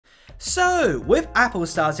So, with Apple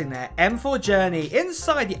starting their M4 journey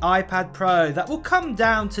inside the iPad Pro, that will come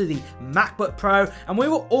down to the MacBook Pro, and we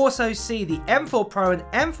will also see the M4 Pro and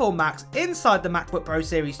M4 Max inside the MacBook Pro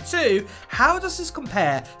Series 2, how does this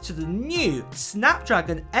compare to the new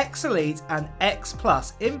Snapdragon X Elite and X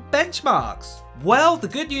Plus in benchmarks? Well, the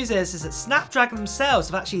good news is that Snapdragon themselves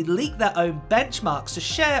have actually leaked their own benchmarks to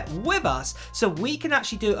share with us, so we can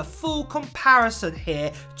actually do a full comparison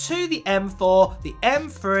here to the M4, the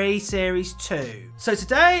M3 Series 2. So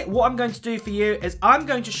today, what I'm going to do for you is I'm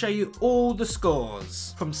going to show you all the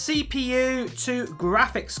scores, from CPU to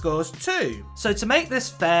graphics scores too. So to make this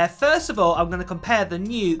fair, first of all, I'm going to compare the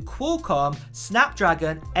new Qualcomm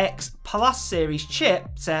Snapdragon X Plus series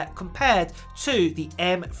chipset compared to the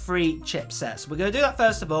M3 chipset. So we're going to do that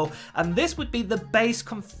first of all, and this would be the base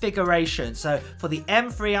configuration. So for the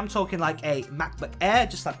M3, I'm talking like a MacBook Air,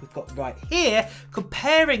 just like we've got right here,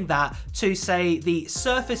 comparing that to, say, the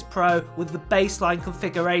Surface Pro with the baseline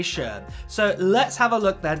configuration. So let's have a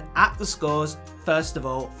look then at the scores first of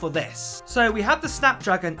all for this. So we have the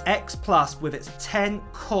Snapdragon X Plus with its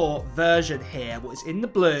 10-core version here, what is in the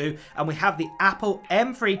blue, and we have the Apple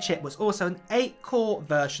M3 chip, which is also an 8-core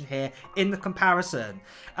version here in the comparison.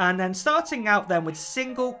 And then starting out then with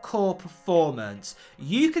single core performance,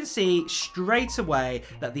 you can see straight away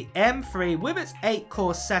that the M3 with its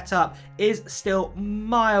 8-core setup is still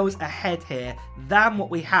miles ahead here than what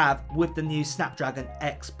we have with the new Snapdragon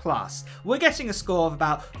X Plus. We're getting a score of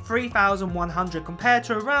about 3,100 compared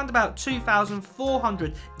to around about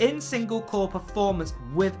 2,400 in single core performance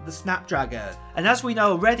with the Snapdragon. And as we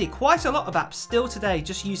know already, quite a lot of apps still today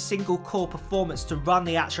just use single core performance to run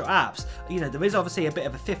the actual apps. You know, there is obviously a bit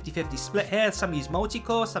of a 50-50 split here. Some use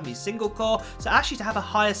multi-core, some use single core. So actually to have a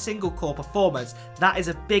higher single core performance, that is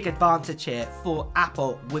a big advantage here for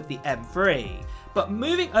Apple with the M3. But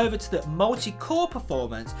moving over to the multi-core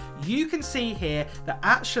performance, you can see here that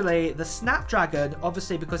actually the Snapdragon,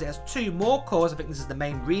 obviously because it has 2 more cores, I think this is the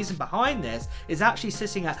main reason behind this, is actually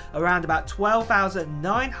sitting at around about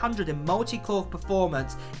 12,900 in multi-core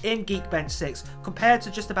performance in Geekbench 6 compared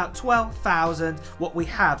to just about 12,000 what we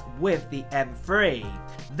have with the M3.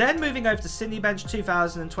 Then moving over to Cinebench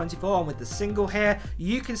 2024 and with the single here,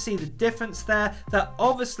 you can see the difference there, that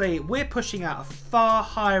obviously we're pushing out a far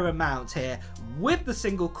higher amount here with the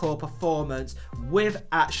single core performance with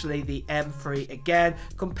actually the M3 again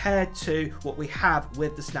compared to what we have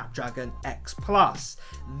with the Snapdragon X Plus.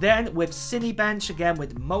 Then with Cinebench again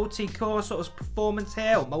with multi-core sort of performance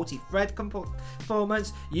here, or multi-thread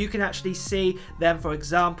performance, you can actually see then for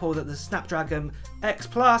example that the Snapdragon X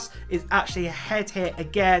Plus is actually ahead here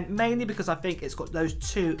again, mainly because I think it's got those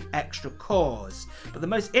 2 extra cores. But the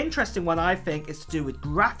most interesting one I think is to do with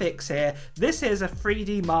graphics here. This is a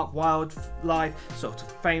 3D Mark Wildlife sort of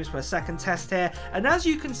frames per second test here, and as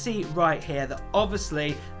you can see right here that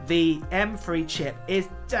obviously the M3 chip is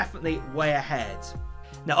definitely way ahead.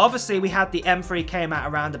 Now obviously we had the M3 came out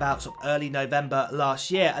around about sort of early November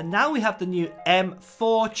last year, and now we have the new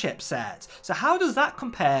M4 chipset. So how does that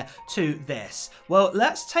compare to this? Well,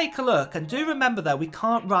 let's take a look, and do remember though we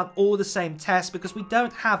can't run all the same tests because we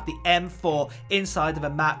don't have the M4 inside of a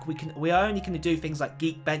Mac. We are only going to do things like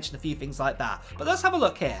Geekbench and a few things like that. But let's have a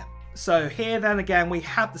look here. So here then again we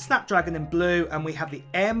have the Snapdragon in blue and we have the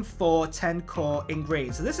M4 10-core in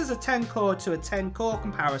green. So this is a 10-core to a 10-core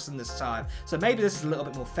comparison this time. So maybe this is a little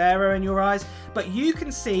bit more fairer in your eyes, but you can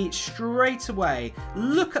see straight away,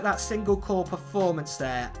 look at that single core performance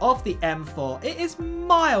there of the M4. It is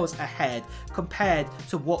miles ahead compared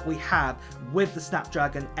to what we have with the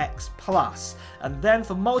Snapdragon X Plus. And then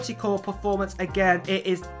for multi-core performance, again, it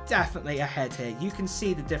is definitely ahead here. You can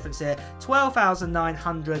see the difference here,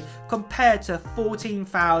 12,900 compared to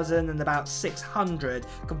 14,000 and about 600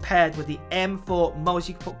 compared with the M4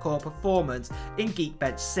 multi-core performance in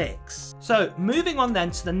Geekbench 6. So moving on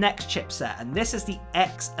then to the next chipset, and this is the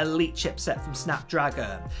X Elite chipset from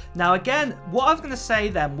Snapdragon. Now again, what I was going to say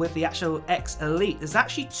then with the actual X Elite, there's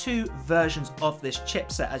actually 2 versions of this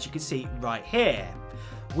chipset, as you can see right here.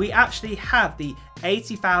 We actually have the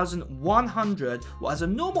 80,100, what has a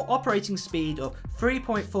normal operating speed of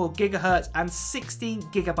 3.4 GHz and 16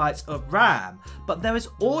 GB of RAM. But there is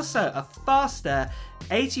also a faster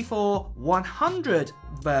 84,100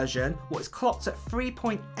 version, what is clocked at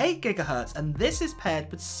 3.8 GHz, and this is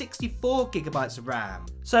paired with 64 GB of RAM.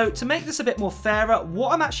 So to make this a bit more fairer,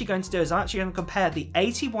 what I'm actually going to do is I'm actually going to compare the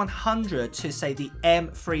 8100 to say the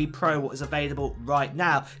M3 Pro, what is available right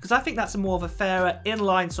now, because I think that's a more of a fairer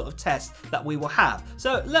inline sort of test that we will have.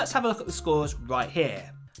 So let's have a look at the scores right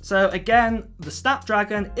here. So again, the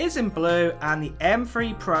Snapdragon is in blue and the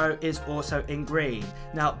M3 Pro is also in green.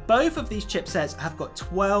 Now, both of these chipsets have got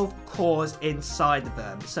 12 cores inside of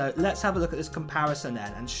them. So let's have a look at this comparison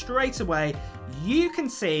then. And straight away, you can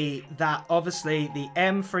see that obviously the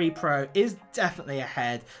M3 Pro is definitely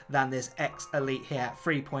ahead than this X Elite here at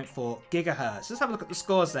 3.4 gigahertz. Let's have a look at the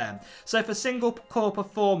scores then. So for single core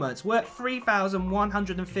performance, we're at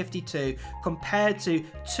 3,152 compared to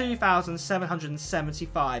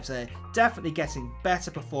 2,775. So definitely getting better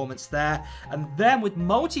performance there. And then with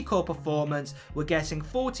multi-core performance, we're getting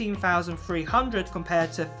 14,300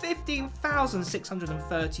 compared to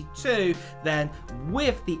 15,632 then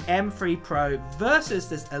with the M3 Pro versus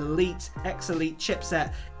this X Elite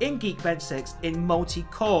chipset in Geekbench 6 in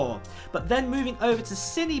multi-core. But then moving over to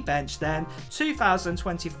Cinebench then,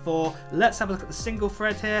 2024, let's have a look at the single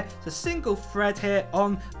thread here. The single thread here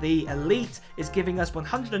on the Elite is giving us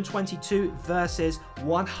 122 versus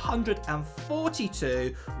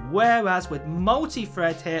 142, whereas with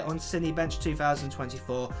multi-thread here on Cinebench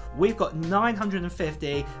 2024, we've got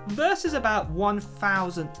 950 versus about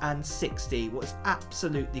 1060, what's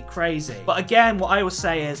absolutely crazy. But again, what I will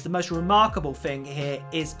say is the most remarkable thing here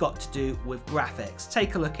is got to do with graphics.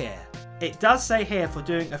 Take a look here. It does say here for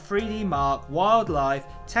doing a 3D Mark wildlife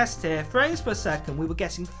test here, frames per second, we were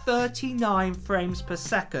getting 39 frames per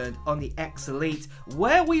second on the X Elite,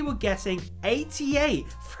 where we were getting 88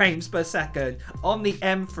 frames per second on the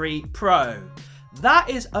M3 Pro. That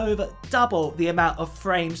is over double the amount of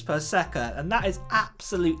frames per second, and that is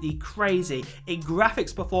absolutely crazy in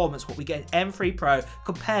graphics performance what we get in M3 Pro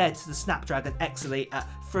compared to the Snapdragon X Elite at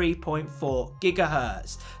 3.4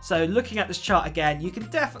 gigahertz. So looking at this chart again, you can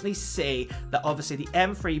definitely see that obviously the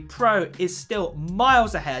M3 Pro is still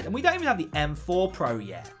miles ahead, and we don't even have the M4 Pro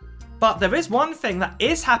yet. But there is one thing that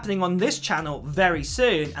is happening on this channel very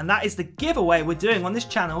soon, and that is the giveaway we're doing on this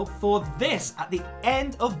channel for this at the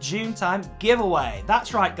end of June time giveaway.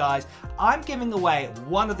 That's right guys, I'm giving away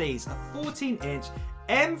one of these, a 14-inch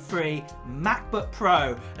M3 MacBook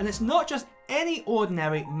Pro, and it's not just any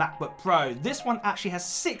ordinary MacBook Pro. This one actually has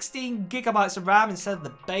 16 gigabytes of RAM instead of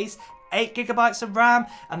the base 8 gigabytes of RAM,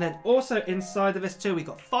 and then also inside of this too we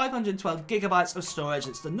got 512 gigabytes of storage.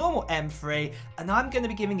 It's the normal M3, and I'm going to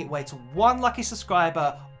be giving it away to one lucky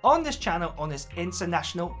subscriber on this channel on this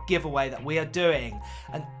international giveaway that we are doing.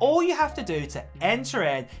 And all you have to do to enter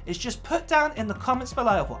in is just put down in the comments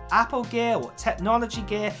below what Apple gear, what technology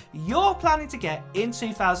gear you're planning to get in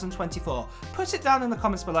 2024. Put it down in the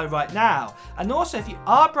comments below right now. And also, if you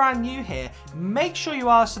are brand new here, make sure you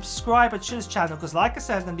are a subscriber to this channel, because like I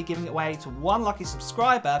said, I'm going to be giving it away to one lucky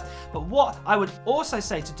subscriber. But what I would also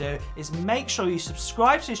say to do is make sure you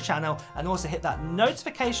subscribe to this channel and also hit that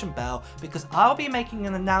notification bell, because I'll be making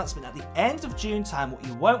an announcement at the end of June time what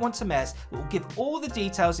you won't want to miss. We'll give all the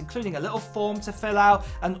details, including a little form to fill out,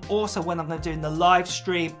 and also when I'm going to do the live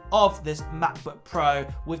stream of this MacBook Pro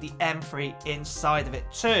with the M3 inside of it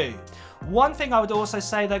too. One thing I would also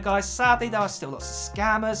say though guys, sadly there are still lots of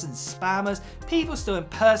scammers and spammers, people still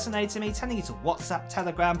impersonating me, telling you to WhatsApp,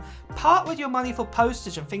 Telegram, part with your money for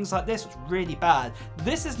postage and things like this, which is really bad.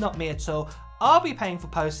 This is not me at all. I'll be paying for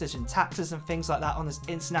postage and taxes and things like that on this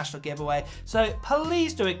international giveaway, so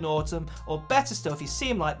please do ignore them, or better still, if you see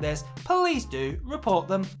them like this, please do report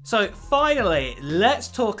them. So finally, let's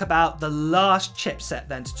talk about the last chipset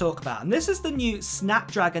then to talk about, and this is the new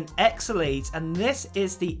Snapdragon X Elite, and this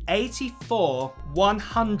is the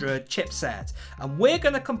 8400 chipset, and we're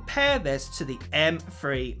going to compare this to the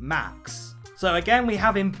M3 Max. So again, we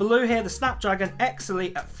have in blue here the Snapdragon X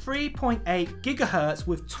Elite at 3.8 gigahertz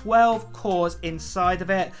with 12 cores inside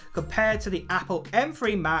of it, compared to the Apple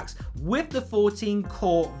M3 Max with the 14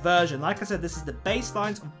 core version. Like I said, this is the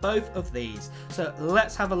baselines of both of these. So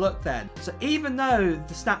let's have a look then. So even though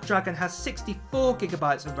the Snapdragon has 64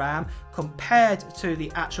 gigabytes of RAM compared to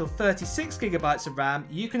the actual 36 gigabytes of RAM,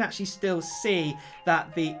 you can actually still see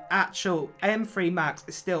that the actual M3 Max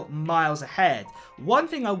is still miles ahead. One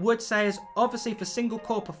thing I would say is obviously for single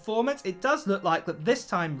core performance, it does look like that this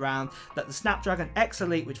time round that the Snapdragon X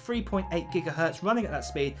Elite with 3.8 gigahertz running at that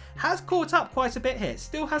speed has caught up quite a bit here. It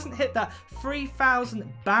still hasn't hit that 3000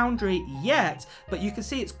 boundary yet, but you can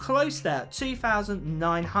see it's close there,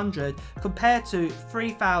 2900 compared to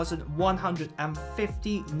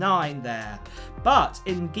 3159 there. But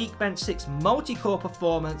in Geekbench 6 multi-core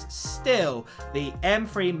performance, still the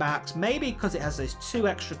M3 Max, maybe because it has those 2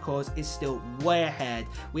 extra cores, is still way ahead.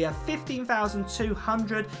 We have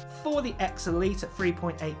 15,200 for the X Elite at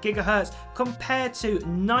 3.8 gigahertz compared to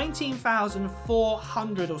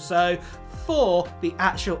 19,400 or so for the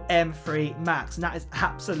actual M3 Max, and that is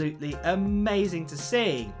absolutely amazing to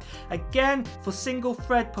see. Again, for single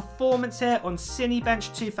thread performance here on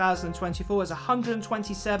Cinebench 2024 is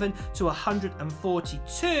 127 to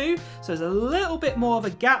 142, so there's a little bit more of a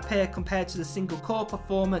gap here compared to the single core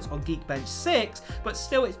performance on Geekbench 6, but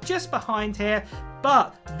still it's just behind here.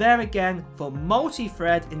 But there again, for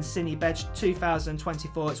multi-thread in Cinebench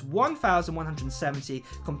 2024, it's 1,170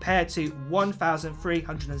 compared to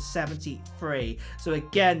 1,373. So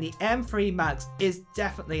again, the M3 Max is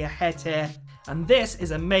definitely ahead here. And this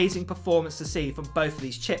is amazing performance to see from both of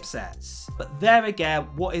these chipsets. But there again,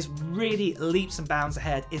 what is really leaps and bounds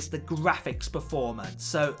ahead is the graphics performance.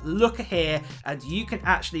 So look here, and you can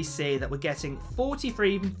actually see that we're getting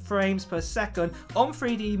 43 frames per second on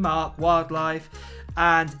 3D Mark Wildlife.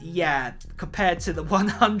 And yeah, compared to the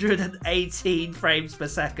 118 frames per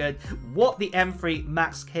second, what the M3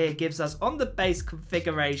 Max here gives us on the base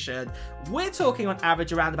configuration, we're talking on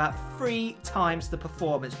average around about 3 times the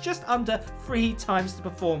performance, just under 3 times the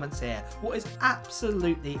performance here. What is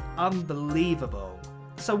absolutely unbelievable.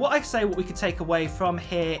 So what we could take away from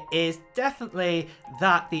here is definitely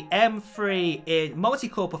that the M3 in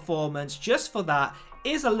multi-core performance, just for that,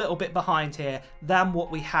 is a little bit behind here than what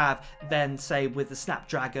we have then say with the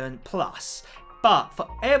SnapDragon Plus. But for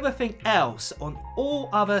everything else, on all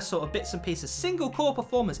other sort of bits and pieces, single core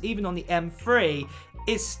performance, even on the M3,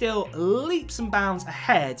 is still leaps and bounds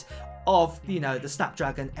ahead of, you know, the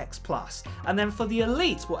SnapDragon X Plus. And then for the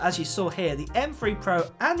Elite, well, as you saw here, the M3 Pro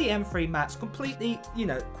and the M3 Max completely, you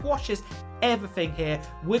know, quashes everything here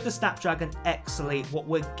with the Snapdragon X Elite, what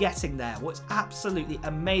we're getting there. What's absolutely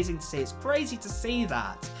amazing to see. It's crazy to see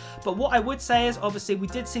that. But what I would say is, obviously, we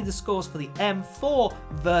did see the scores for the M4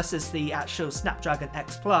 versus the actual Snapdragon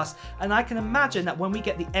X Plus, and I can imagine that when we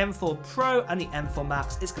get the M4 Pro and the M4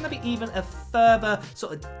 Max, it's going to be even a further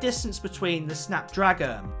sort of distance between the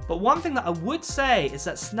Snapdragon. But one thing that I would say is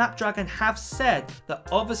that Snapdragon have said that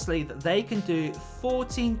obviously that they can do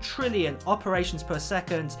 14 trillion operations per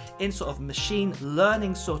second in sort of machine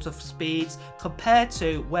learning sort of speeds, compared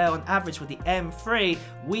to where on average with the M3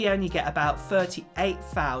 we only get about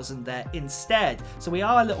 38,000 there instead. So we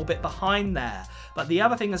are a little bit behind there. But the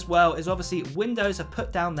other thing as well is obviously Windows have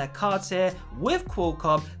put down their cards here with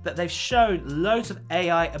Qualcomm that they've shown loads of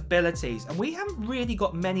AI abilities, and we haven't really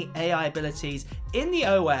got many AI abilities in the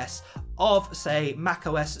OS of, say,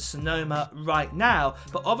 macOS Sonoma right now.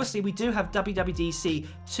 But obviously we do have WWDC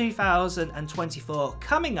 2024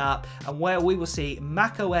 coming up, and where we will see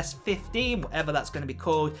macOS 15, whatever that's going to be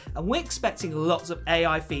called, and we're expecting lots of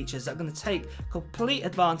AI features that are going to take complete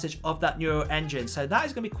advantage of that neural engine. So that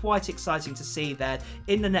is going to be quite exciting to see there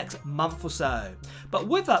in the next month or so. But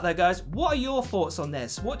with that though, guys, what are your thoughts on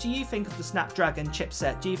this? What do you think of the Snapdragon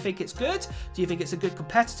chipset? Do you think it's good? Do you think it's a good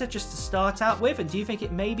competitor just to start out with? And do you think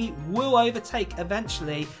it maybe will overtake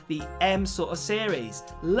eventually the M sort of series?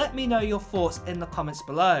 Let me know your thoughts in the comments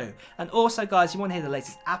below. And also, guys, you want to hear the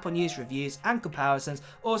latest Apple news, reviews and comparisons,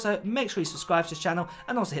 also make sure you subscribe to this channel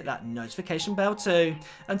and also hit that notification bell too.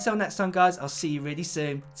 Until next time, guys, I'll see you really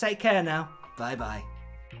soon. Take care now. Bye bye.